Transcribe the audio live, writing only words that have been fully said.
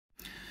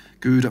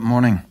Good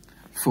morning,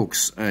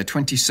 folks.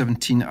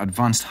 2017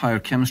 Advanced Higher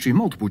Chemistry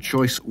multiple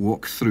choice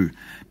walkthrough.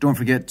 Don't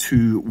forget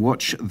to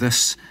watch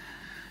this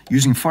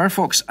using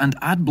Firefox and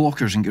ad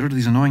blockers and get rid of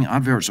these annoying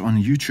adverts on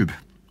YouTube.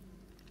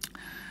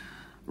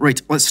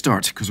 Right, let's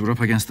start, because we're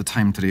up against the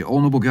time today.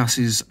 All noble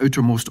gases,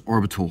 outermost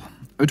orbital.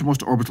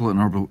 Outermost orbital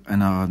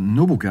in a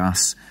noble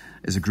gas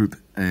is a group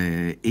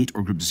 8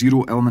 or group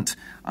 0 element,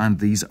 and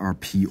these are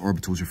p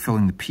orbitals. You're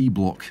filling the p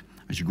block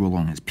as you go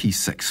along. It's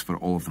p6 for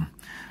all of them.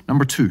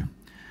 Number 2.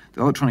 The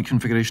electronic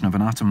configuration of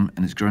an atom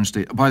in its ground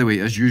state. By the way,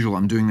 as usual,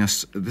 I'm doing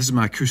this. This is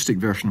my acoustic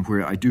version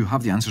where I do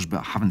have the answers, but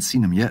I haven't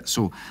seen them yet.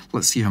 So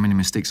let's see how many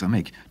mistakes I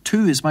make.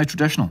 2 is my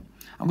traditional.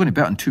 I'm going to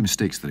bet on 2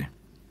 mistakes today.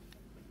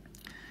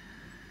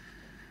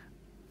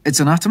 It's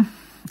an atom,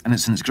 and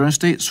it's in its ground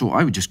state, so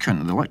I would just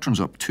count the electrons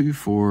up. 2,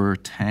 4,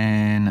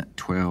 10,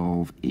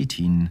 12,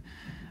 18,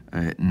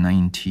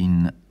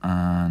 19,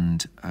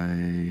 and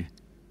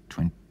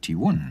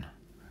 21,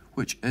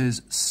 which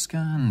is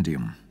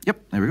scandium.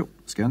 Yep, there we go,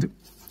 scandium.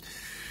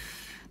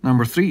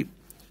 Number 3,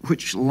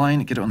 which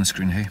line, get it on the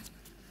screen, hey?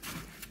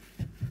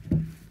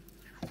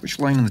 Which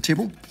line in the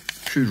table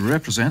should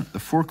represent the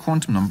 4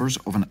 quantum numbers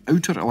of an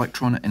outer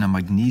electron in a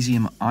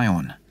magnesium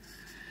ion?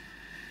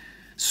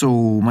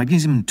 So,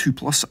 magnesium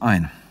 2+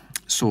 ion.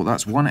 So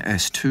that's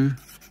 1s2,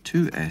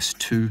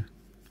 2s2,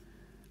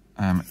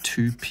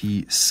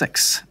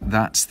 2p6.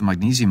 That's the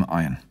magnesium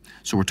ion.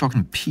 So we're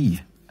talking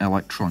p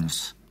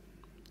electrons.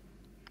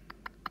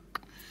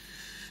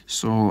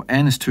 So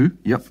n is 2,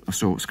 yep,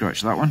 so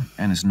scratch that one.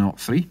 N is not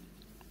 3.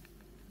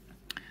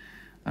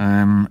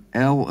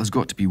 L has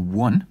got to be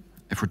 1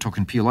 if we're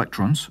talking p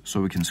electrons,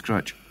 so we can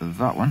scratch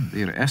that one.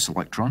 There are s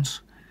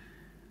electrons.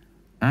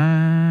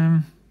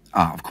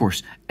 Of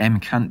course,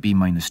 m can't be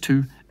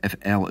 -2 if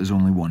L is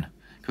only 1,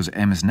 because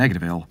m is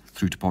negative L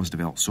through to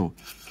positive L. So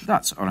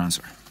that's our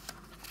answer.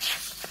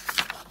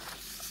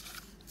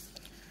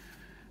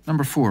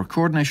 Number 4,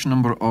 coordination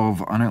number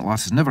of ionic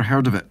lattices. Never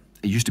heard of it.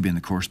 It used to be in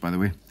the course, by the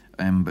way.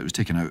 But it was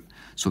taken out.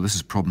 So this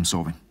is problem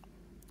solving.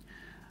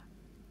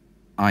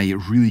 I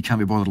really can't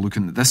be bothered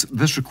looking at this.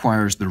 This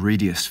requires the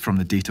radius from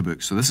the data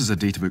book. So this is a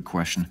data book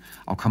question.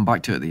 I'll come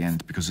back to it at the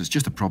end because it's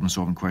just a problem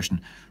solving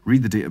question.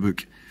 Read the data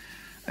book.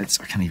 I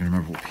can't even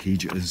remember what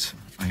page it is.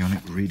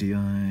 Ionic radii.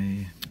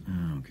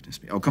 Oh,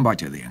 goodness me. I'll come back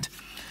to it at the end.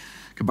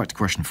 Come back to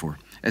question 4.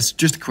 It's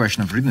just a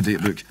question of reading the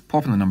data book,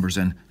 popping the numbers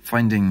in,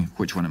 finding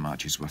which one it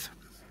matches with.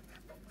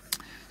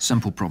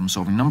 Simple problem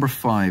solving. Number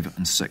 5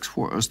 and 6.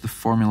 What is the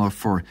formula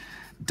for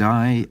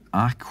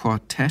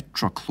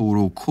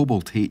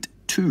diaquatetrachlorocobaltate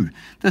 2?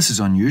 This is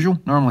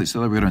unusual. Normally it's the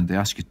other way around. They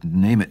ask you to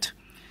name it.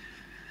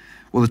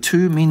 Well, the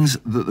 2 means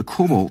that the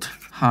cobalt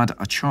had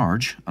a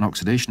charge, an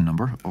oxidation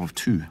number of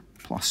 2+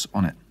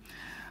 on it.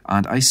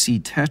 And I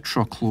see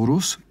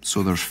tetrachloros,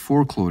 so there's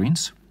 4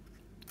 chlorines,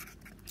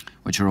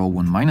 which are all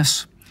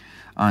 1-,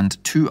 and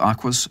 2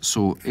 aquas,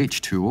 so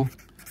H2O,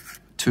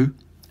 2.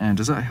 And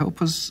does that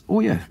help us? Oh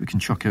yeah, we can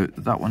chuck out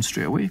that one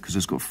straight away because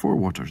it's got 4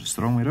 waters. It's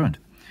the wrong way around.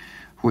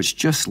 Which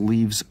just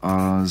leaves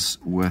us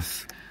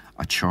with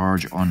a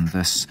charge on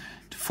this.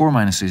 4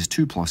 minuses,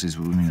 2 pluses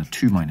will mean a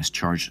 2-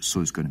 charge,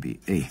 so it's going to be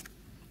A.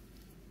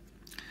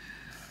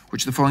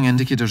 Which of the following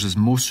indicators is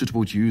most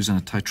suitable to use in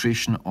a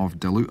titration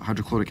of dilute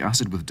hydrochloric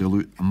acid with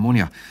dilute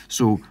ammonia?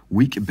 So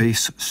weak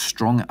base,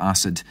 strong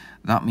acid,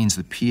 that means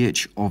the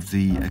pH of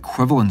the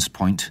equivalence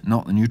point,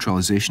 not the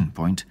neutralization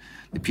point,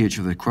 the pH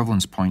of the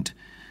equivalence point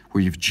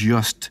where you've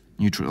just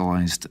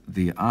neutralized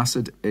the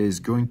acid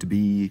is going to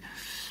be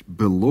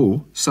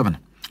below 7.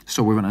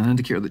 So we want an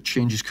indicator that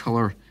changes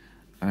colour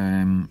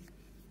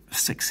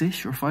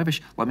 6-ish or 5-ish.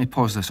 Let me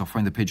pause this, I'll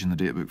find the page in the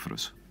data book for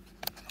us.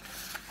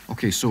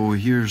 Okay, so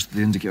here's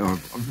the indicator.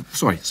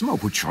 Sorry, it's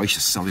multiple choice,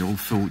 you silly old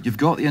fool. You've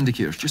got the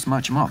indicators, just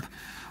match them up.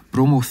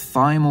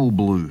 Bromothiamyl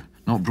blue,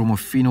 not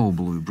bromophenol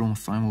blue.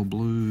 Bromothiamyl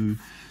blue,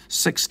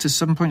 6 to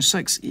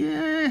 7.6.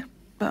 Yeah,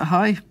 bit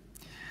high.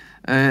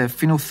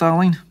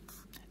 Phenolphthalein,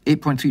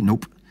 8.3.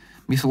 Nope.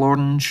 Methyl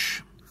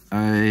orange,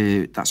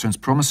 that sounds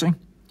promising.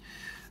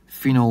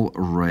 Phenol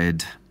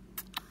red.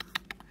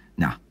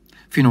 Nah.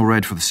 Phenol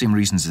red for the same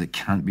reasons as it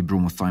can't be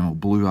bromothiamyl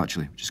blue,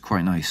 actually, which is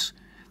quite nice.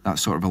 That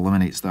sort of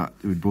eliminates that.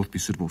 They would both be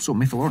suitable. So,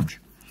 methyl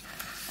orange.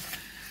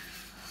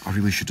 I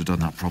really should have done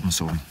that problem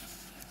solving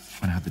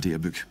when I had the data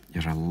book.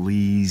 You're a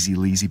lazy,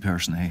 lazy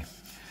person, eh?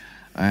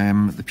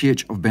 The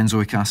pH of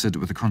benzoic acid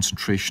with a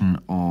concentration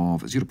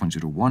of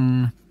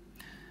 0.01.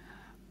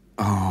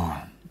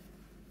 Oh,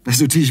 this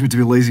will teach me to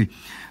be lazy.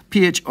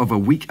 pH of a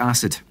weak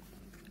acid.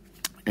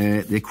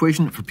 The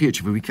equation for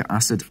pH of a weak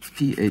acid,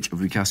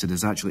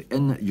 is actually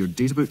in your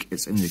data book.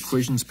 It's in the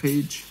equations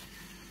page.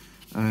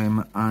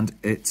 And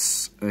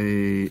it's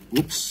a,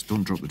 whoops,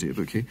 don't drop the data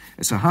book, okay?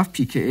 It's a half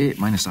pKa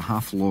minus a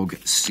half log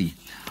C.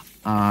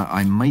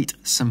 I might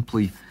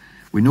simply,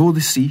 we know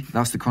the C,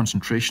 that's the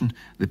concentration.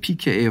 The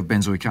pKa of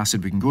benzoic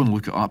acid, we can go and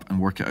look it up and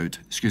work it out.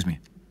 Excuse me,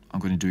 I'm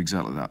going to do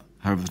exactly that.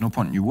 However, there's no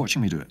point in you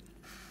watching me do it.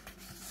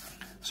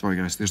 Sorry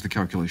guys, there's the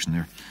calculation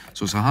there.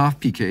 So it's a half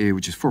pKa,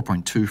 which is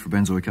 4.2 for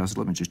benzoic acid.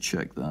 Let me just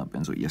check that.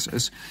 Benzoic, yes it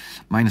is.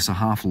 Minus a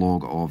half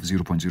log of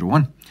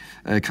 0.01.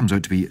 It comes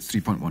out to be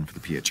 3.1 for the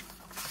pH.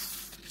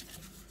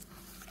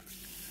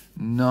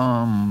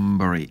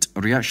 Number 8.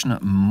 A reaction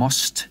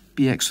must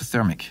be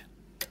exothermic.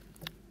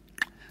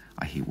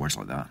 I hate words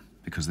like that,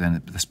 because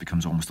then this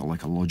becomes almost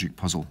like a logic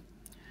puzzle.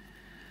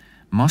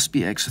 Must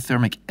be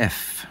exothermic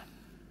if...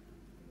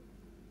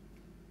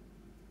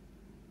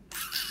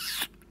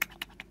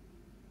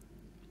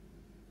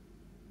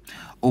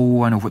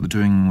 Oh, I know what they're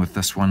doing with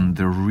this one.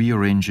 They're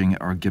rearranging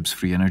our Gibbs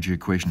free energy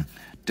equation.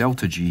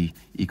 Delta G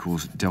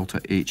equals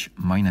delta H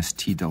minus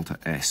T delta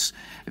S.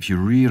 If you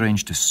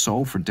rearrange to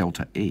solve for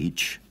delta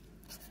H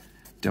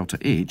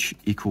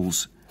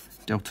equals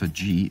delta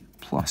G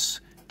plus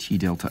T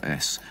delta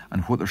S.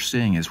 And what they're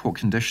saying is what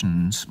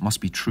conditions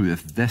must be true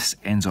if this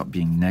ends up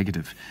being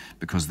negative,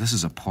 because this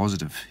is a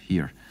positive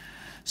here.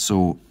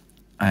 So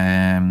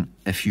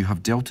if you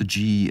have delta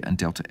G and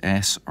delta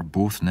S are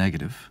both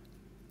negative,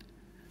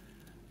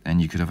 then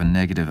you could have a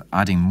negative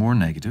adding more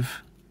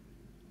negative.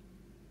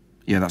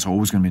 Yeah, that's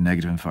always going to be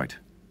negative, in fact.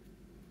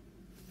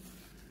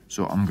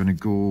 So I'm going to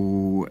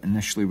go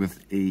initially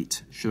with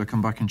 8. Should I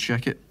come back and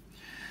check it?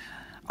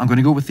 I'm going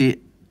to go with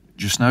 8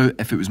 just now.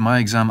 If it was my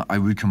exam, I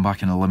would come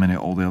back and eliminate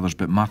all the others,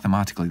 but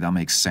mathematically that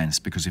makes sense,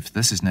 because if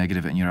this is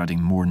negative and you're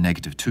adding more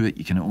negative to it,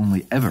 you can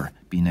only ever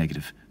be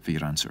negative for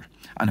your answer.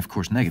 And of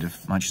course,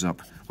 negative matches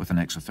up with an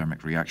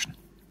exothermic reaction.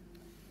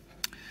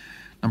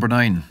 Number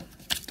 9.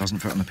 Doesn't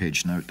fit on the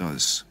page, now it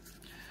does.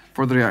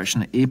 For the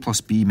reaction A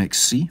plus B makes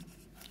C,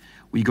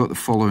 we got the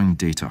following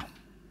data.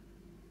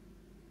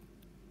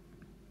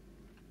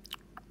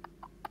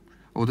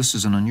 Oh, this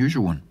is an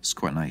unusual one. It's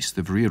quite nice.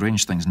 They've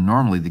rearranged things.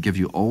 Normally, they give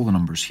you all the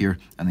numbers here,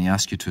 and they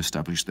ask you to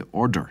establish the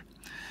order.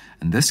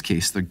 In this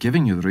case, they're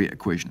giving you the rate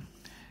equation.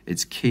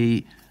 It's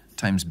K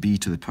times B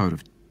to the power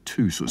of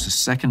 2, so it's the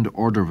second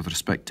order with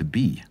respect to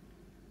B.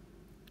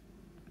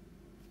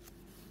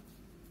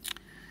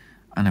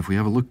 And if we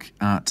have a look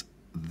at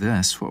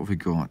this, what have we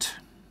got?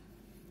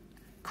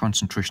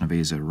 Concentration of A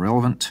is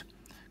irrelevant.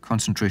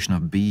 Concentration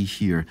of B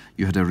here,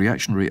 you had a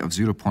reaction rate of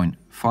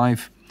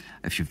 0.5.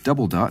 If you've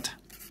doubled that,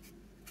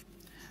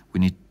 we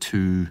need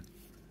to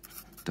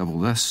double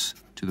this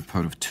to the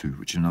power of 2,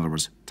 which in other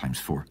words, times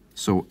 4.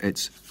 So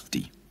it's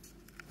D.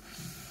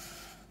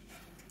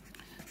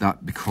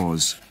 That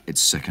because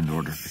it's second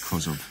order,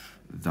 because of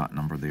that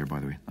number there,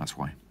 by the way. That's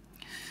why.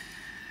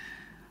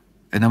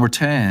 And number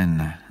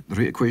 10, the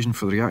rate equation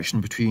for the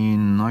reaction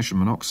between nitrogen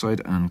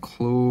monoxide and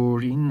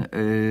chlorine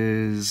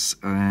is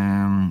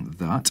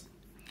that.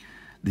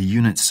 The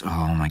units,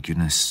 oh my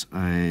goodness.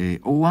 I'm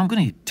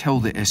going to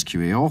tell the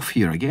SQA off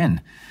here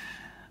again.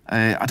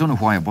 I don't know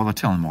why I bother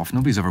telling them off.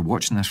 Nobody's ever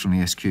watching this from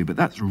the SQA, but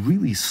that's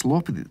really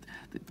sloppy.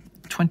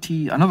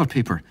 Another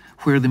paper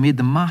where they made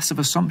the massive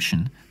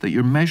assumption that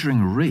you're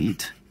measuring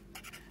rate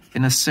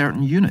in a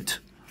certain unit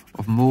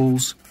of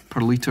moles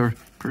per litre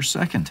per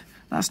second.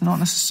 That's not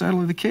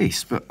necessarily the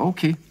case, but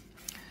okay.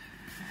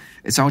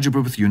 It's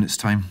algebra with units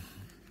time.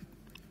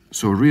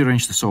 So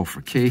rearrange to solve for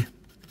K.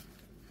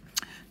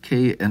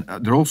 And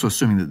they're also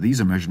assuming that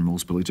these are measured in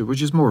moles per litre,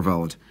 which is more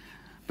valid.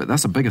 But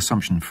that's a big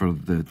assumption for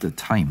the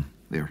time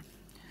there.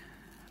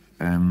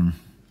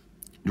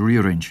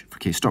 Rearrange for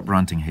K. Stop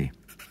ranting, hey.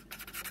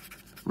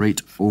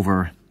 Rate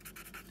over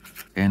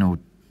NO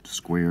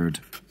squared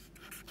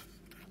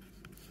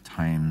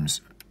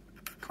times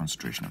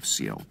concentration of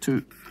Cl2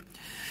 to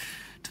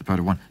the power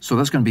of 1. So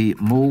that's going to be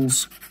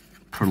moles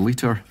per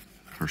litre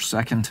per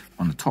second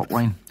on the top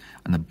line.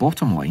 And the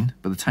bottom line,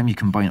 by the time you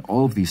combine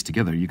all of these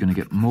together, you're going to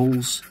get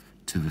moles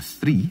to the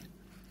 3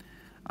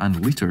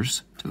 and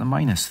litres to the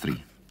minus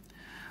 3.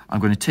 I'm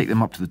going to take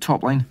them up to the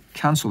top line,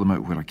 cancel them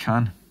out where I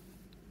can.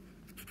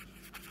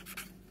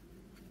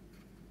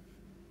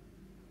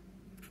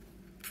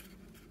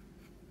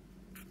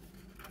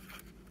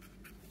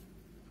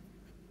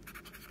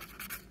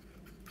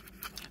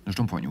 There's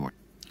no point in worrying.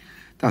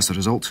 That's the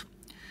result.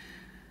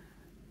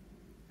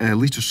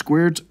 Litre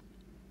squared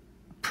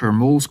per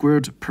mole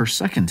squared per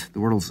second, the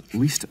world's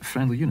least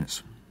friendly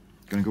units.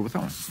 Going to go with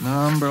that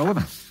one. Number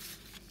 11.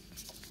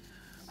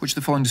 Which of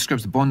the following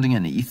describes the bonding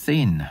in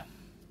ethane?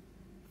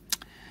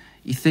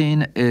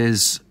 Ethane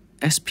is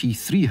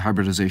sp3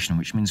 hybridization,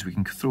 which means we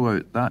can throw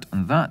out that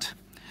and that.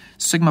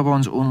 Sigma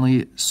bonds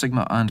only,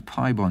 sigma and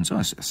pi bonds. Oh,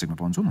 it's sigma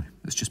bonds only.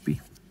 It's just B.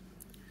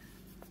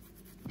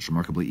 That's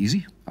remarkably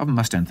easy. I haven't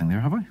missed anything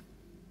there, have I?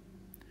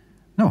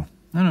 No.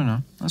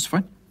 That's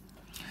fine.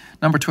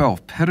 Number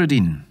 12.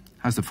 Pyridine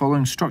has the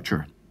following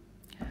structure.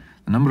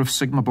 The number of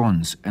sigma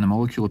bonds in a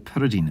molecule of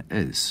pyridine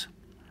is...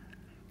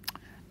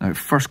 Now, at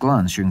first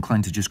glance, you're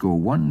inclined to just go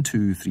 1,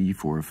 2, 3,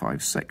 4,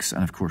 5, 6,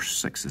 and of course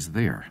 6 is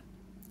there.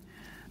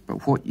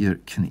 But what you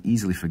can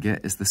easily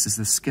forget is this is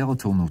the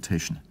skeletal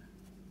notation.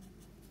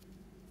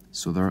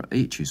 So there are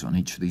H's on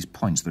each of these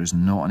points. There's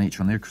not an H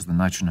on there because the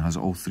nitrogen has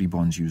all 3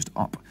 bonds used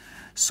up.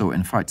 So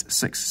in fact,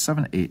 6,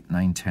 7, 8,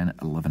 9, 10,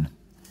 11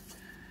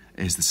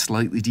 is the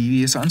slightly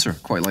devious answer.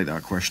 Quite like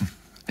that question.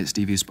 It's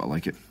devious, but I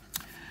like it.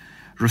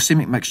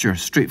 Racemic mixture,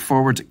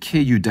 straightforward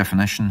KU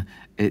definition.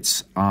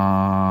 It's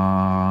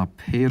a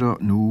pair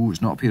of, no, it's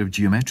not a pair of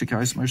geometric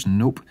isomers,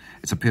 nope.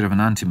 It's a pair of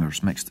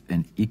enantiomers mixed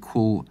in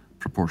equal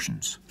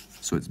proportions,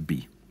 so it's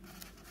B.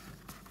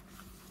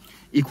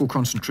 Equal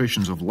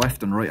concentrations of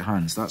left and right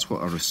hands, that's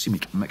what a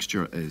racemic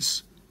mixture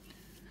is.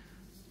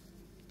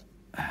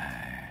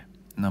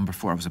 Number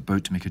 4, I was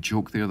about to make a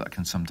joke there that I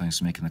can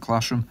sometimes make in the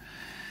classroom,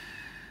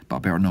 but I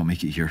better not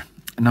make it here.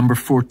 Number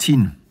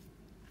 14,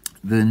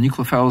 the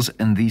nucleophiles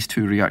in these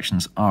two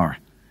reactions are,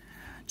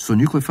 so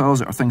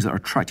nucleophiles are things that are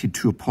attracted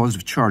to a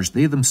positive charge.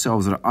 They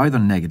themselves are either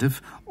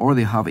negative or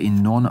they have a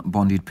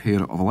non-bonded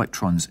pair of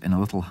electrons in a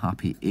little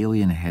happy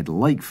alien head,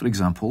 like, for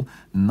example,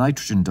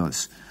 nitrogen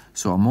does.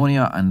 So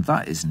ammonia, and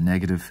that is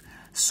negative,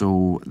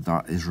 so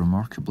that is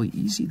remarkably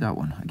easy, that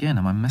one. Again,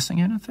 am I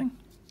missing anything?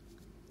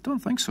 Don't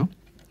think so.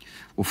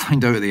 We'll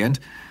find out at the end.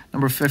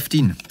 Number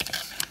 15.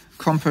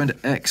 Compound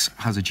X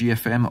has a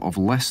GFM of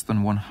less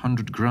than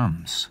 100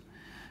 grams.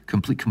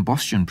 Complete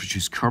combustion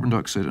produces carbon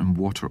dioxide and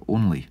water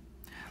only.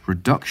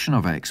 Reduction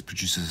of X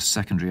produces a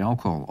secondary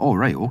alcohol. Oh,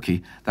 right,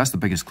 okay. That's the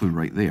biggest clue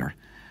right there,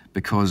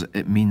 because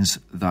it means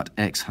that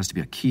X has to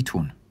be a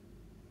ketone,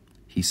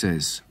 he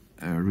says,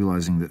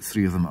 realising that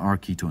 3 of them are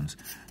ketones.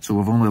 So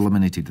we've only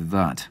eliminated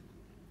that.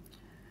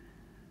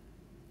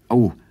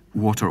 Oh,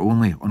 water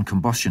only on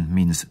combustion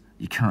means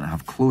you can't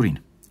have chlorine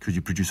because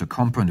you produce a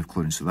compound of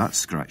chlorine, so that's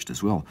scratched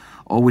as well.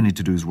 All we need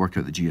to do is work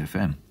out the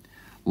GFM.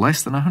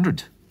 Less than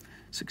 100.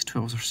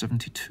 612s are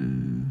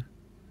 72.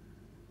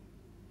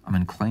 I'm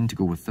inclined to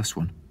go with this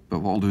one, but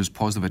what I'll do is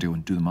pause the video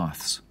and do the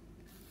maths.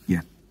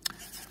 Yeah,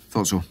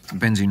 thought so.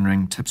 Benzene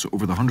ring tips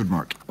over the 100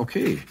 mark.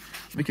 Okay,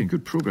 making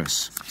good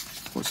progress.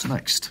 What's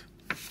next?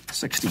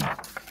 16.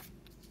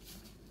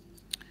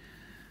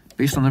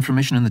 Based on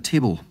information in the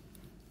table,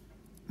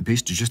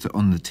 based just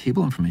on the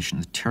table information,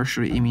 the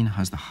tertiary amine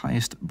has the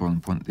highest boiling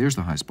point. There's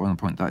the highest boiling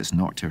point. That is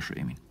not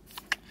tertiary amine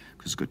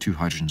because it's got 2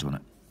 hydrogens on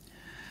it.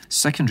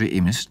 Secondary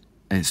amine,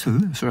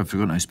 sorry, I've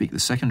forgotten how to speak. The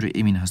secondary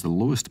amine has the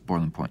lowest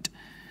boiling point.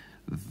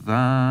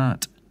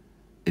 That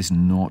is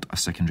not a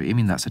secondary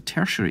amine. That's a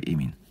tertiary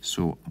amine.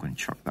 So I'm going to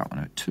chuck that one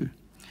out too.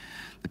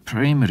 The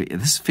primary,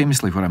 this is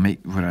famously where I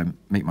make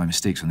my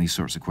mistakes on these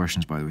sorts of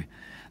questions, by the way.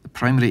 The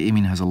primary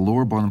amine has a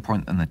lower boiling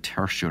point than the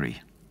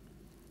tertiary.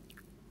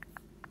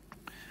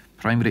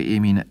 Primary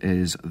amine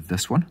is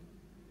this one.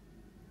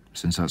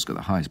 Since that's got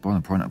the highest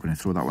boiling point, I'm going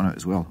to throw that one out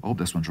as well. I hope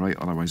this one's right,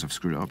 otherwise I've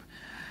screwed it up.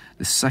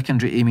 The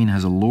secondary amine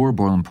has a lower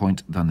boiling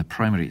point than the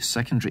primary.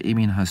 Secondary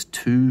amine has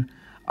 2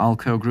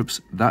 alkyl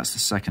groups. That's the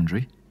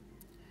secondary.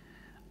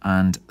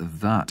 And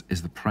that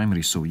is the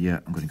primary. So yeah,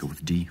 I'm going to go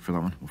with D for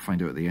that one. We'll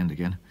find out at the end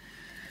again.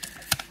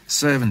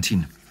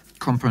 17.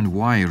 Compound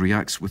Y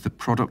reacts with the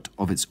product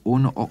of its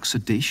own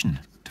oxidation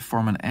to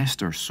form an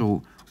ester.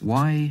 So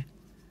Y,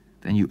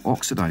 then you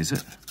oxidize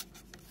it,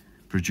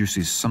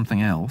 produces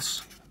something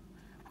else,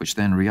 which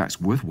then reacts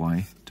with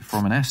Y to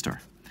form an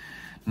ester.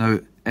 Now,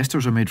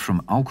 esters are made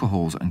from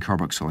alcohols and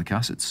carboxylic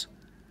acids.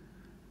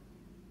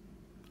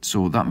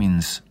 So that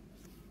means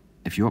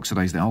if you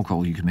oxidize the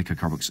alcohol, you can make a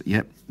carboxylic.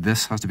 Yep,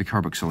 this has to be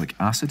carboxylic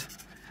acid,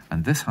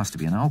 and this has to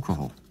be an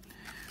alcohol,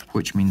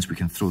 which means we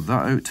can throw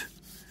that out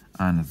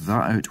and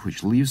that out,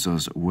 which leaves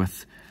us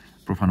with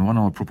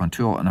propan-1-ol or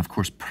propan-2-ol, and of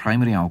course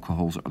primary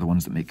alcohols are the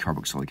ones that make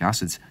carboxylic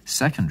acids.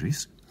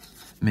 Secondaries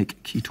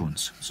make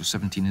ketones. So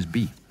 17 is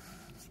B.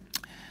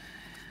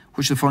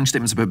 Which of the following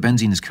statements about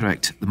benzene is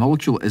correct? The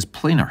molecule is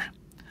planar.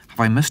 Have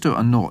I missed out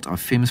a knot? I'm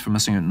famous for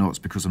missing out knots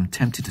because I'm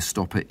tempted to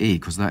stop at A,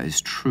 because that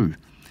is true.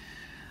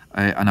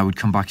 And I would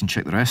come back and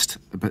check the rest,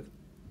 but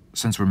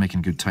since we're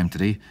making good time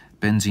today,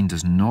 benzene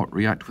does not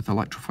react with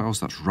electrophiles.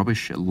 That's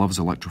rubbish. It loves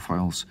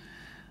electrophiles.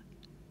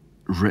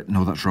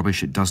 No, that's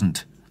rubbish. It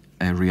doesn't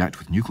react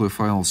with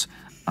nucleophiles.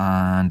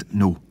 And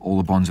no, all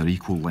the bonds are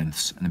equal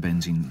lengths in the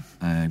benzene.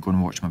 Go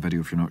and watch my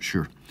video if you're not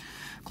sure.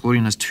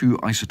 Chlorine has 2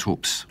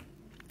 isotopes,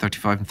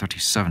 35 and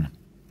 37.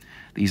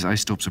 These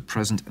isotopes are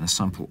present in a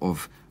sample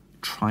of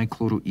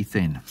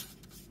trichloroethane.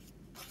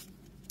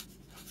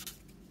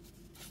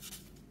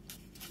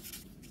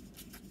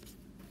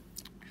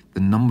 The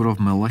number of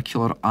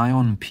molecular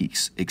ion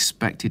peaks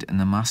expected in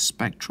the mass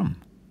spectrum.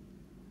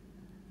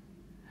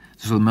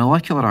 So the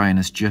molecular ion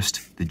is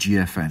just the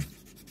GFM,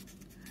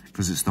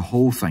 because it's the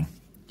whole thing.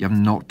 You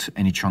haven't knocked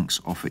any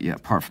chunks off it yet,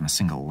 apart from a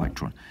single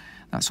electron.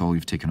 That's all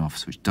you've taken off,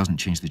 so it doesn't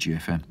change the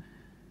GFM.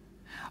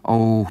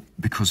 Oh,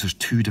 because there's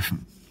 2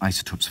 different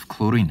isotopes of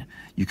chlorine.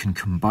 You can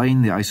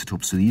combine the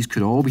isotopes, so these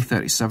could all be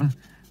 37,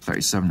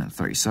 37 and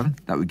 37.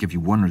 That would give you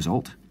 1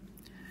 result.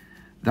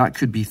 That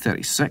could be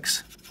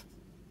 36,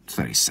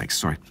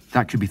 sorry.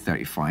 That could be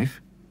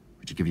 35,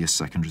 which would give you a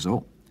second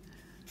result.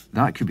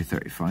 That could be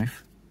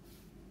 35,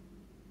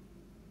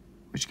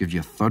 which gives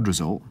you a third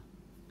result.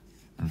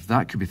 And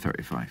that could be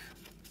 35,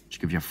 which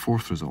gives you a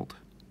 4th result.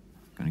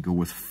 I'm going to go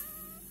with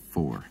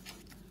 4.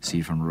 See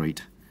if I'm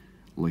right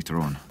later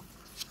on.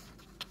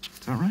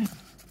 Is that right?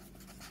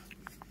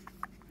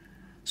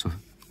 So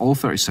all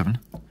 37,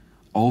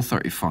 all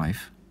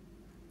 35,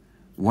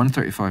 1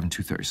 35 and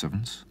 2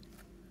 37s,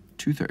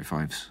 2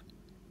 35s,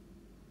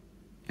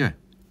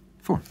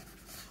 4.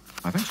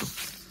 I think so.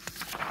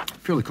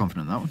 Fairly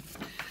confident in that one.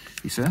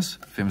 He says,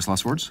 famous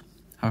last words,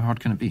 how hard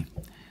can it be?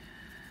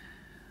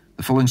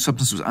 The following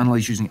substance was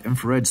analysed using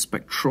infrared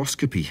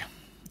spectroscopy.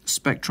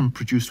 Spectrum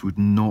produced would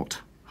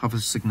not have a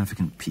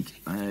significant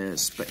peak.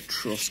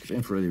 Spectroscopy,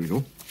 infrared, there we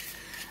go.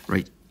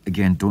 Right,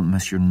 again, don't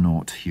miss your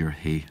knot here,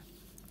 hey.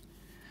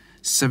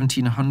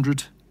 1700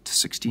 to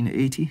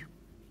 1680.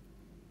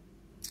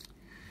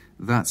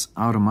 That's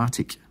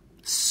aromatic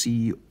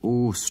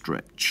CO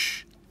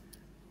stretch.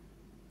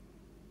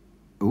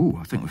 Oh,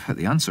 I think we've hit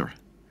the answer,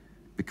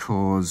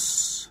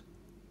 because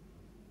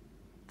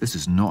this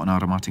is not an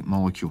aromatic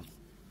molecule.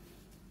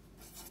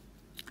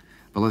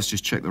 But let's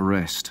just check the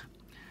rest.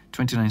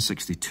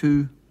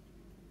 2962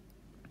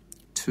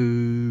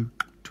 to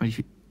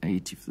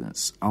 2080,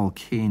 that's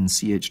alkane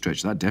CH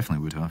stretch, that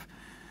definitely would have.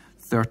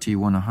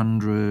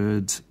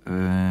 3100 to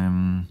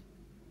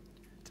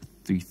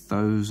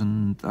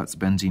 3000, that's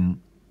benzene,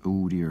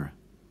 oh dear.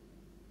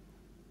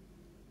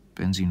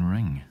 Benzene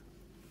ring.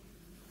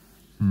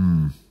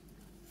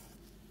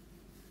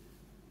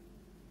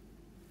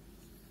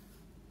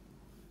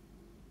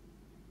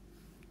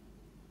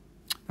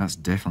 That's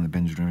definitely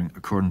benzene ring,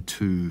 according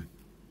to...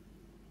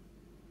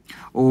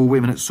 Oh, wait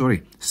a minute,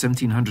 sorry.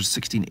 1700,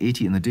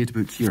 1680 in the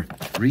databook here.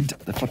 Read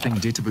the flipping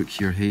databook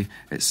here, hey.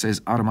 It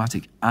says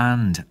aromatic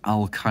and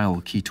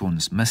alkyl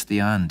ketones. Missed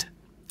the and.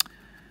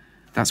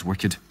 That's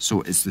wicked.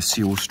 So it's the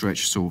CO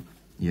stretch, so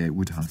yeah, it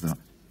would have that.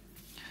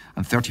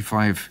 And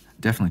 35,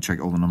 definitely check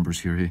all the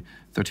numbers here, hey.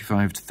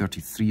 35 to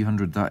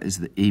 3300, that is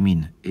the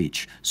amine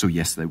H. So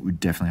yes, that would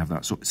definitely have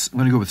that. So I'm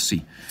going to go with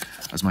C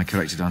as my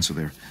corrected answer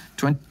there.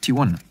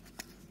 21.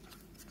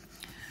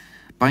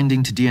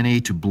 Binding to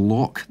DNA to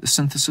block the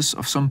synthesis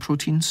of some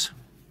proteins.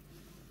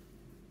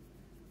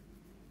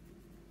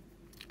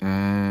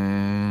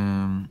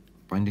 Binding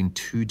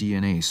to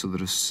DNA. So the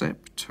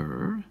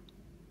receptor...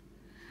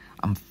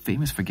 I'm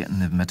famous for getting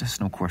the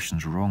medicinal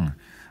questions wrong.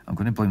 I'm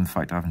going to blame the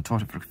fact I haven't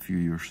taught it for a few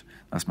years.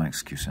 That's my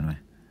excuse anyway.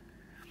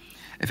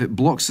 If it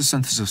blocks the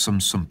synthesis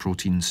of some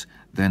proteins,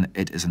 then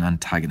it is an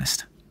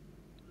antagonist.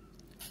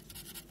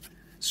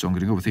 So I'm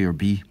going to go with A or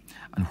B.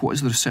 And what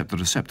is the receptor?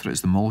 The receptor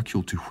is the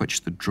molecule to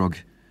which the drug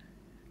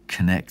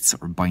connects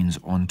or binds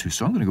onto.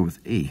 So I'm going to go with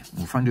A.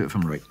 We'll find out if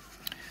I'm right.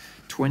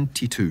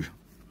 22.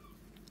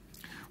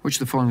 Which of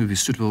the following would be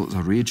suitable as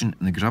a reagent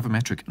in the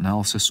gravimetric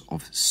analysis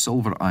of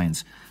silver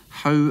ions?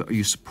 How are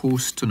you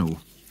supposed to know?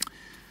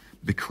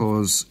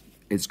 Because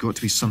it's got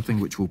to be something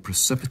which will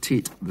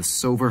precipitate the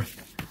silver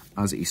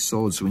as a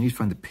solid. So we need to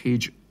find the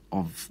page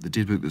of the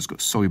databook that's got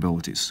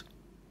solubilities.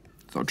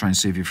 Thought I'd try and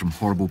save you from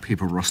horrible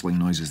paper rustling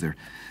noises there.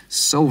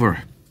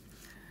 Silver.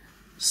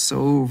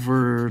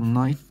 Silver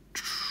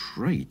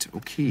nitrate.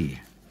 Okay.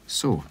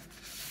 So,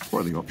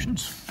 what are the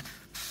options?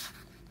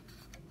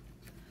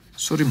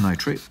 Sodium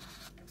nitrate.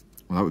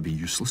 Well, that would be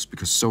useless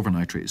because silver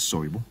nitrate is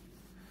soluble.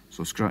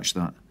 So scratch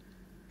that.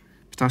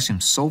 Potassium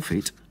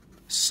sulfate.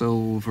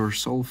 Silver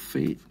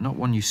sulfate. Not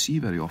one you see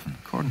very often.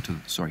 According to...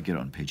 Sorry, get it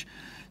on page.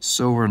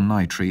 Silver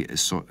nitrate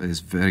is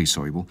very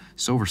soluble.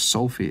 Silver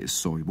sulfate is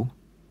soluble.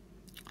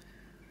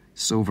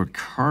 Silver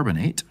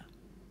carbonate,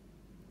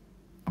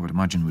 I would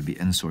imagine, would be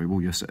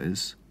insoluble. Yes, it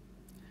is.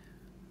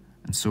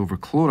 And silver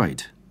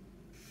chloride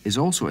is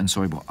also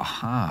insoluble.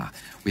 Aha!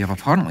 We have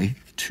apparently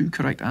 2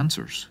 correct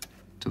answers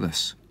to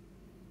this.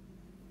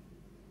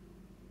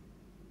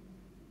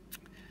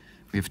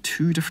 We have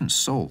 2 different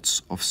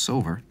salts of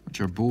silver,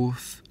 which are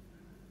both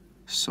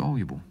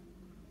soluble.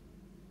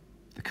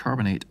 The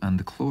carbonate and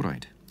the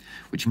chloride.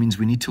 Which means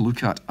we need to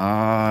look at...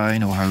 I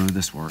know how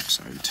this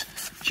works out.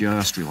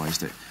 Just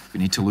realised it. We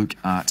need to look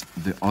at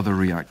the other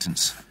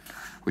reactants,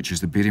 which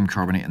is the barium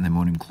carbonate and the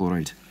ammonium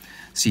chloride.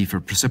 See, for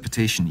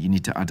precipitation, you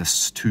need to add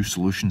 2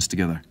 solutions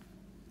together.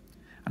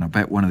 And I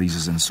bet one of these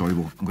is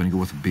insoluble. I'm going to go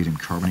with barium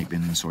carbonate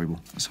being insoluble.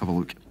 Let's have a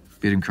look.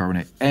 Barium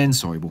carbonate,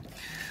 insoluble.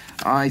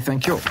 I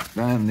thank you.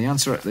 Then the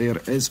answer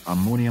there is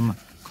ammonium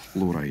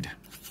chloride.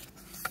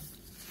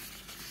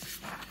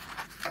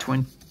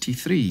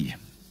 23.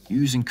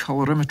 Using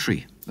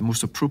colorimetry, the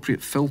most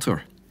appropriate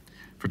filter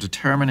for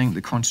determining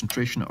the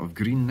concentration of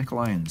green nickel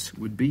ions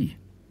would be?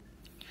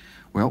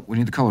 Well, we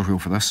need the colour wheel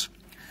for this,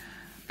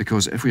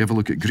 because if we have a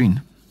look at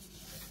green,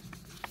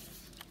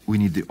 we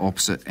need the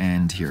opposite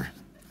end here.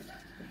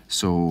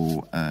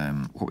 So,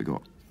 what we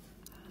got?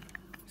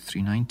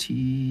 390,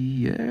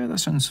 yeah, that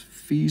sounds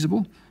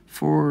feasible.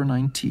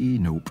 490,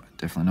 nope,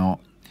 definitely not.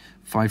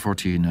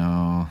 540,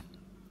 no.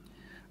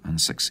 And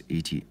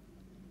 680,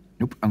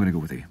 nope, I'm going to go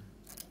with A.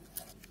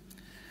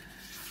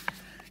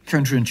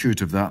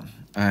 Counterintuitive, that.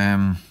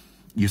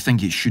 You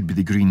think it should be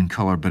the green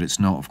colour, but it's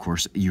not, of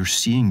course. You're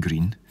seeing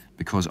green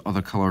because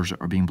other colours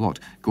are being blocked.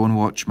 Go and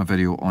watch my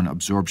video on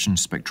absorption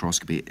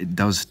spectroscopy. It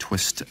does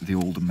twist the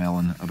old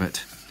melon a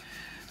bit.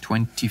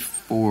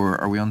 24,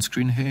 are we on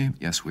screen here?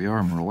 Yes, we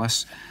are, more or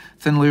less.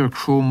 Thin layer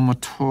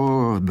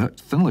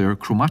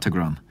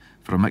chromatogram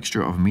for a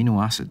mixture of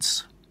amino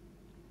acids.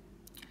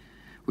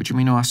 Which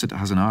amino acid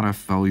has an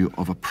RF value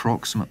of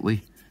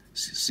approximately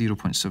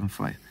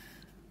 0.75?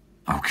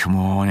 Oh, come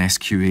on,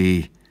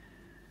 SQA.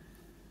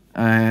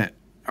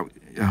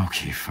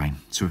 Okay, fine.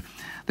 So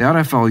the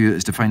RF value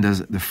is defined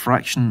as the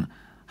fraction,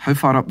 how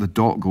far up the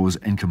dot goes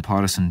in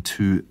comparison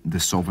to the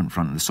solvent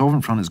front. The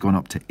solvent front has gone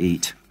up to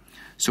 8.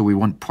 So we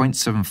want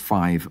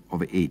 0.75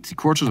 of 8.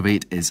 3/4 of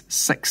 8 is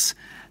 6.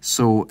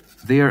 So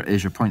there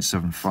is your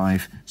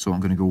 0.75. So I'm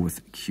going to go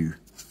with Q.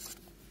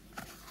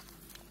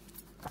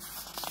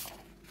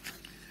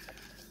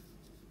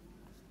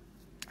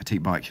 I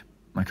take back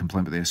my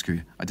complaint with the SQ.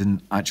 I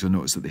didn't actually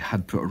notice that they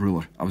had put a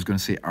ruler. I was going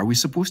to say, are we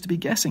supposed to be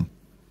guessing?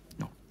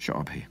 No, shut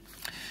up, hey.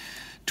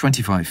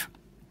 25.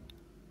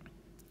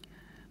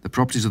 The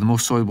properties of the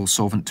most soluble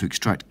solvent to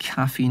extract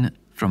caffeine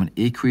from an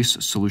aqueous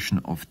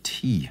solution of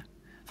tea.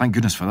 Thank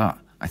goodness for that.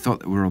 I thought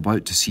that we were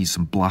about to see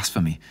some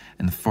blasphemy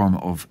in the form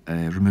of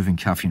removing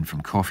caffeine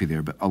from coffee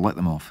there, but I'll let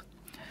them off.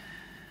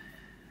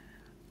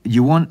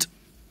 You want...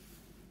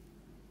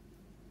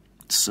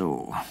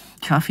 So,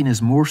 caffeine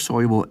is more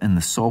soluble in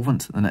the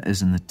solvent than it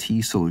is in the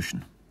tea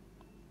solution.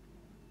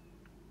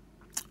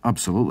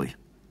 Absolutely.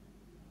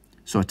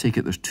 So I take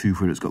it there's 2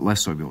 where it's got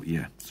less soluble.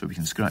 Yeah, so we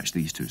can scratch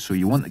these 2. So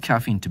you want the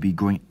caffeine to be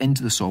going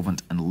into the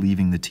solvent and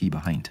leaving the tea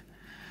behind.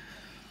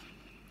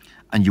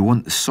 And you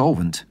want the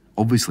solvent,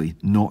 obviously,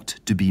 not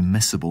to be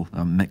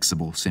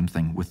mixable, same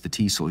thing with the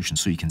tea solution.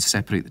 So you can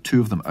separate the 2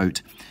 of them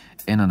out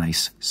in a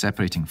nice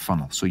separating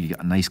funnel. So you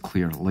get a nice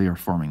clear layer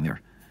forming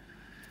there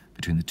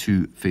between the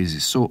 2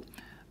 phases. So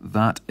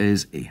that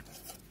is A.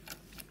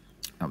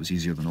 That was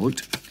easier than I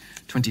looked.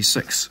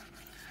 26.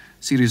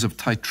 Series of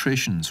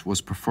titrations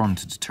was performed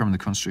to determine the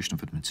concentration of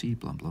vitamin C,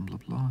 blah, blah, blah,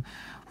 blah.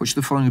 Which of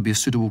the following would be a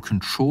suitable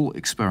control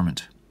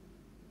experiment?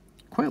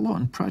 Quite a lot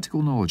in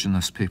practical knowledge in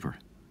this paper.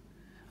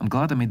 I'm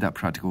glad I made that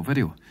practical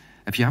video.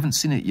 If you haven't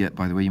seen it yet,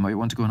 by the way, you might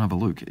want to go and have a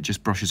look. It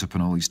just brushes up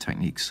on all these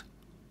techniques.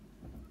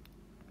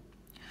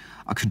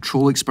 A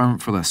control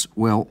experiment for this.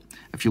 Well,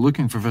 if you're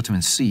looking for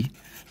vitamin C,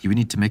 you would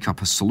need to make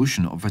up a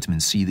solution of vitamin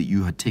C that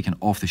you had taken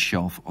off the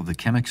shelf of the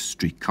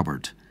chemistry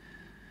cupboard.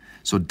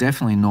 So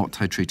definitely not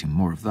titrating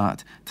more of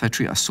that.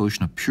 Titrate a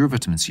solution of pure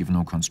vitamin C of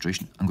no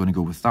concentration. I'm going to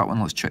go with that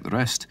one. Let's check the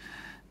rest.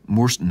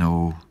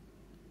 No,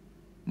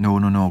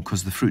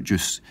 because the fruit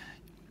juice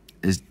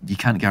is, you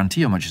can't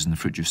guarantee how much is in the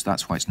fruit juice.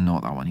 That's why it's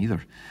not that one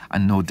either.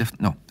 And no,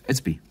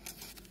 it's B.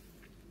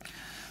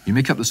 You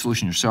make up the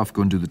solution yourself,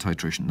 go and do the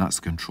titration. That's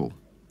the control.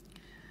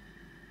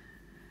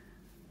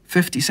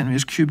 50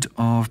 centimeters cubed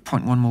of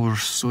 0.1 molar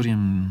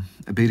sodium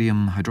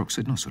barium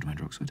hydroxide, not sodium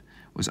hydroxide,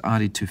 was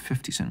added to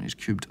 50 centimeters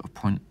cubed of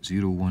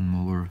 0.01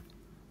 molar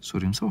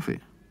sodium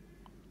sulfate.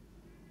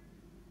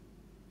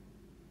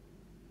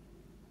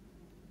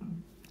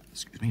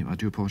 Excuse me, I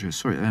do apologise.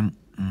 Sorry,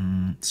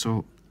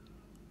 so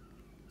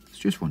it's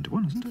just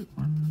 1:1, isn't it?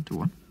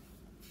 1:1.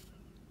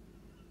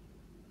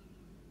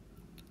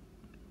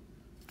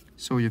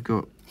 So you've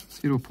got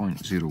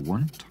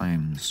 0.01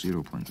 times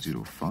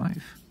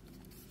 0.05,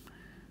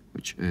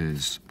 which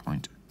is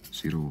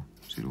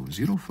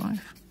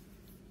 0.0005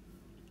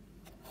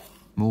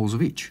 moles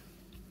of each.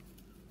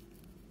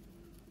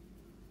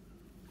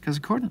 Because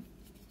according,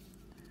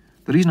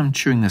 the reason I'm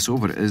chewing this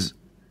over is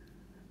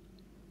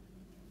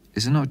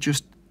it not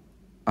just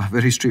a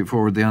very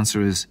straightforward, the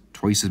answer is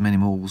twice as many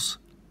moles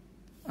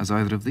as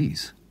either of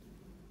these?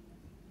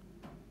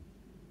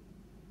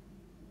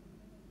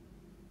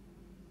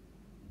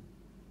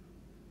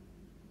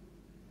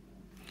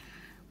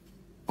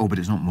 Oh, but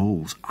it's not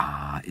moles.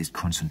 Ah, it's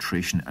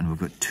concentration, and we've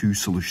got 2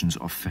 solutions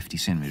of 50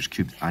 centimeters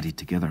cubed added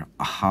together.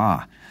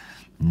 Aha!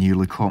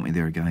 Nearly caught me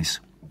there, guys.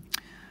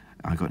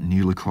 I got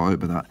nearly caught out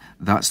by that.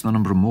 That's the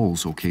number of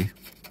moles, okay.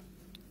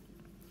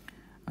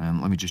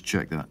 Let me just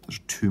check that. There's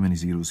too many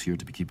zeros here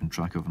to be keeping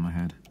track of in my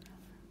head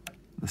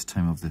this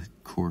time of the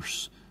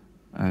course.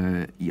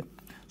 Yep.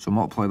 So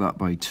multiply that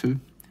by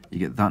 2, you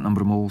get that number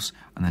of moles,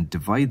 and then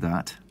divide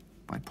that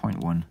by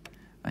 0.1,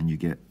 and you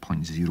get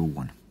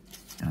 0.01.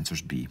 The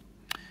answer's B.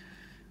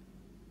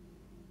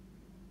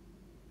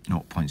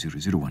 No,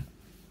 0.001,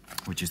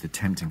 which is the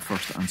tempting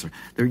first answer.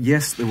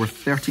 Yes, there were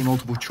 30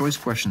 multiple choice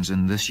questions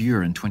in this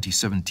year, in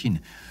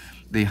 2017.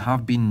 They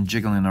have been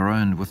jiggling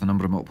around with a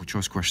number of multiple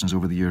choice questions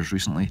over the years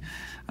recently,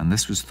 and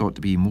this was thought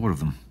to be more of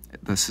them.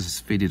 This has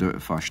faded out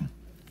of fashion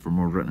for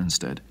more written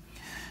instead.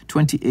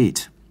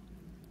 28.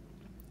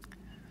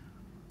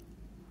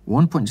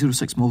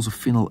 1.06 moles of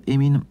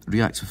phenylamine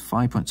reacts with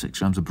 5.6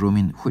 grams of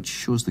bromine, which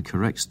shows the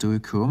correct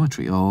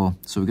stoichiometry. Oh,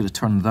 so we've got to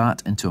turn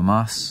that into a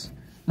mass.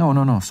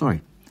 No,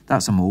 sorry.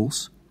 That's a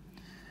moles.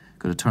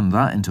 Got to turn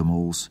that into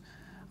moles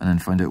and then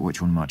find out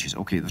which one matches.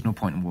 Okay, there's no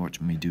point in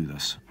watching me do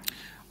this.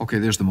 Okay,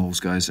 there's the moles,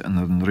 guys, and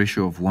they're in the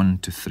ratio of 1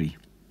 to 3.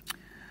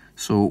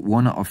 So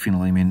 1 of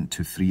phenylamine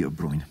to 3 of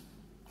bromine.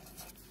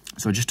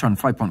 So I just turned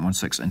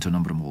 5.16 into a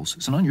number of moles.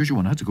 It's an unusual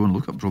one. I had to go and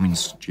look up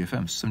bromine's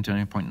GFM,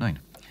 79.9.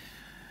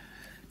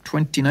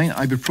 29,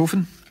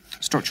 ibuprofen.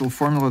 Structural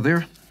formula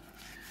there.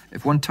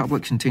 If one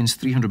tablet contains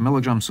 300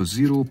 milligrams, so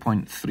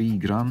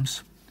 0.3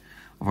 grams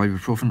of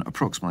ibuprofen,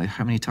 approximately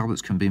how many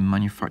tablets can be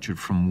manufactured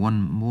from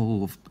 1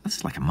 mole of... This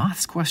is like a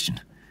maths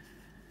question.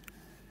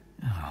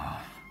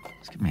 Oh,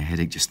 it's giving me a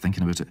headache just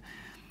thinking about it.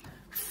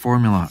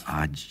 Formula,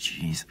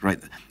 jeez. Right,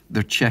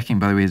 they're checking,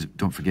 by the way,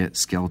 don't forget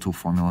skeletal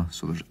formula,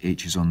 so there's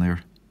H's on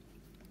there.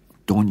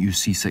 Don't use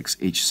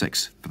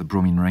C6H6 for the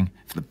bromine ring.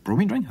 For the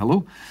bromine ring?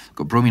 Hello?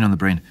 Got bromine on the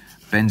brain.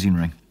 Benzene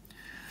ring.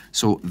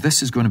 So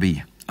this is going to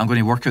be, I'm going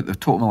to work out the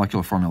total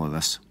molecular formula of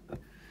this.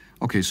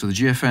 Okay, so the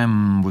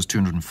GFM was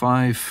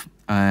 205,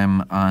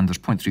 and there's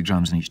 0.3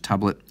 grams in each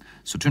tablet.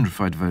 So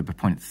 205 divided by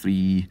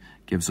 0.3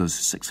 gives us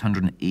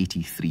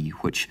 683,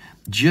 which,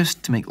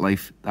 just to make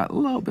life that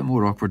little bit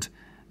more awkward,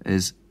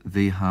 is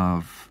they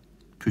have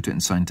put it in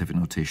scientific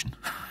notation.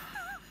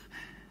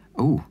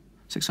 Oh,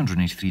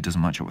 683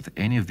 doesn't match up with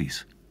any of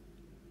these.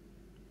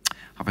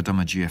 Have I done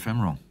my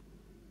GFM wrong?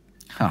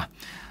 Ha,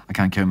 I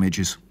can't count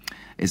mages.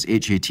 It's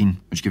H18,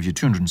 which gives you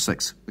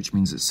 206, which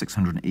means it's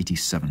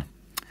 687.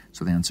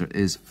 So the answer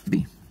is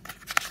B.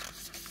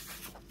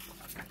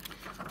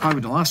 Hi,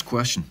 with the last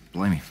question,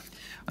 blimey.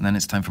 And then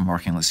it's time for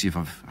marking. Let's see if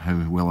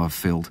how well I've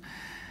failed.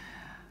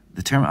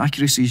 The term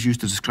accuracy is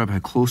used to describe how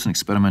close an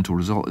experimental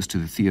result is to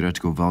the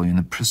theoretical value, and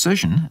the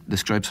precision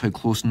describes how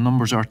close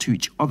numbers are to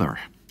each other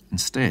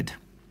instead.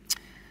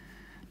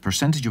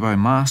 Percentage by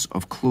mass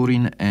of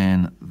chlorine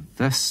in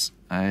this,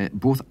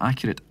 both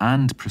accurate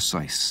and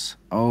precise.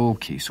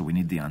 Okay, so we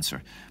need the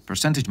answer.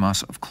 Percentage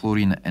mass of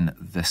chlorine in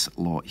this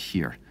lot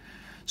here.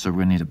 So we're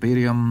going to need a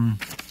barium.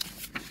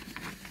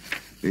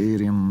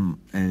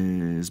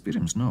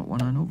 Barium's not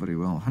one I know very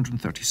well.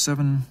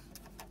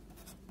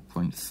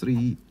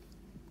 137.3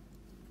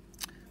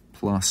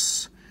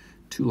 plus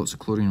 2 lots of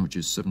chlorine, which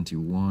is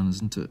 71,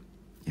 isn't it?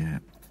 Yeah.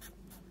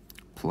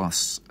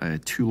 Plus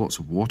 2 lots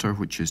of water,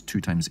 which is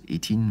 2 times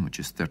 18, which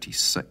is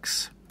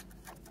 36.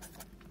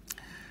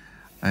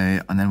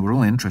 And then we're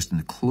only interested in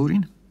the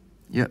chlorine.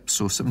 Yep,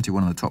 so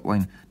 71 on the top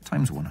line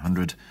times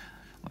 100.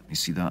 Let me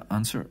see that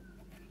answer.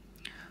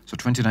 So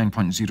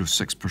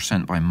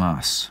 29.06% by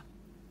mass.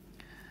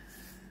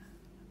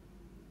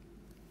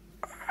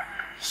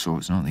 So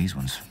it's not these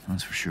ones,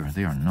 that's for sure.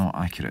 They are not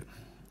accurate.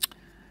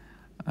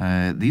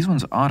 These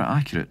ones are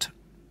accurate,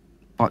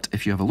 but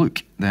if you have a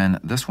look, then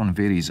this one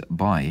varies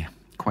by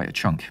quite a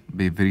chunk.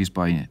 It varies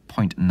by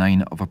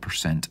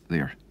 0.9%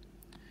 there.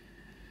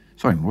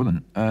 Sorry, more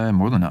than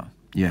that.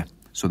 Yeah,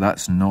 so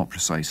that's not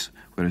precise,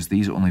 whereas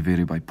these only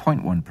vary by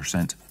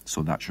 0.1%,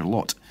 so that's your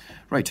lot.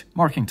 Right,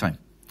 marking time.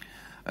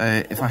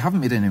 If I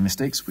haven't made any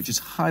mistakes, which is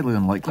highly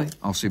unlikely,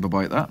 I'll say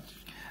bye-bye at that.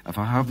 If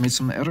I have made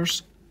some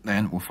errors,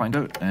 then we'll find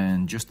out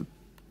in just the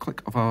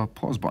click of a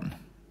pause button.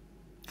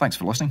 Thanks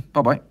for listening.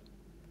 Bye-bye.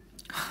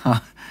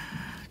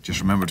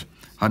 Just remembered,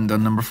 hadn't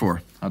done number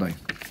 4, had I?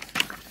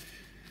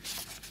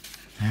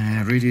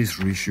 Radius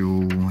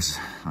ratios.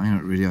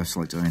 Iron radii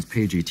selected ions,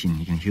 page 18.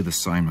 You can hear the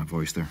sigh in my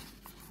voice there.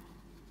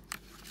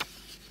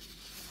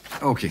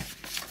 Okay.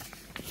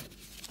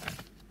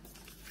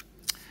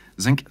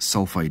 Zinc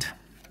sulfide.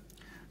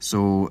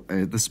 So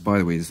this, by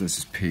the way, this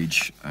is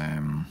page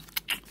iron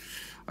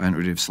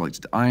radii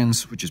selected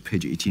ions, which is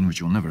page 18, which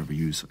you'll never ever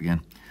use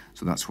again.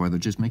 So that's why they're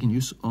just making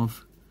use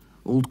of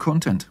old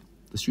content.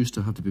 This used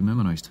to have to be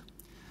memorized.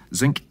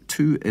 Zinc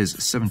 2 is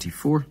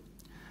 74,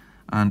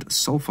 and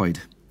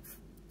sulfide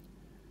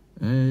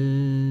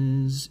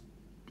is,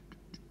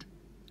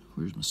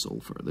 where's my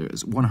sulfur? There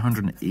is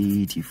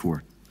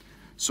 184.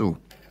 So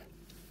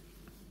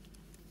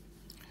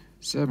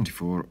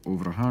 74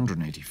 over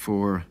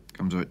 184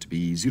 comes out to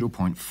be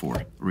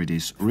 0.4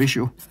 radius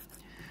ratio,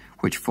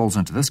 which falls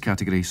into this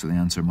category, so the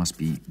answer must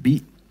be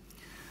B.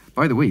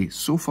 By the way,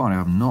 so far I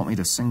have not made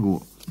a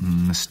single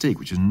mistake,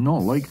 which is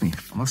not like me.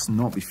 I must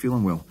not be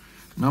feeling well.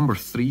 Number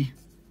 3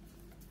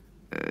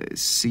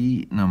 is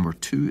C, number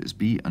 2 is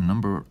B, and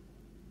number...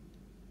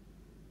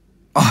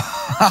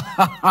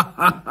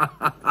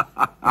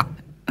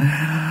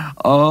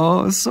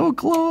 Oh, so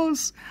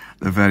close.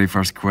 The very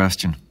first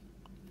question.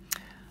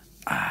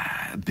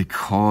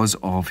 Because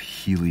of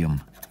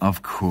helium,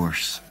 of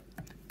course.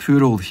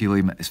 Poor old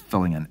helium is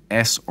filling an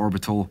s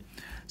orbital,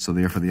 so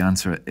therefore the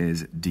answer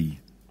is D.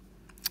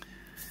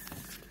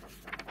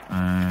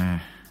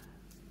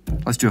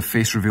 Let's do a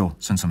face reveal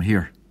since I'm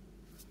here.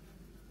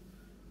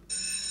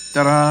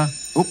 Ta-da!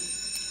 Oh,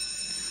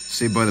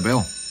 saved by the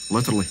bell,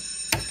 literally.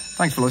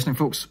 Thanks for listening,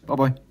 folks.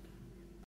 Bye-bye.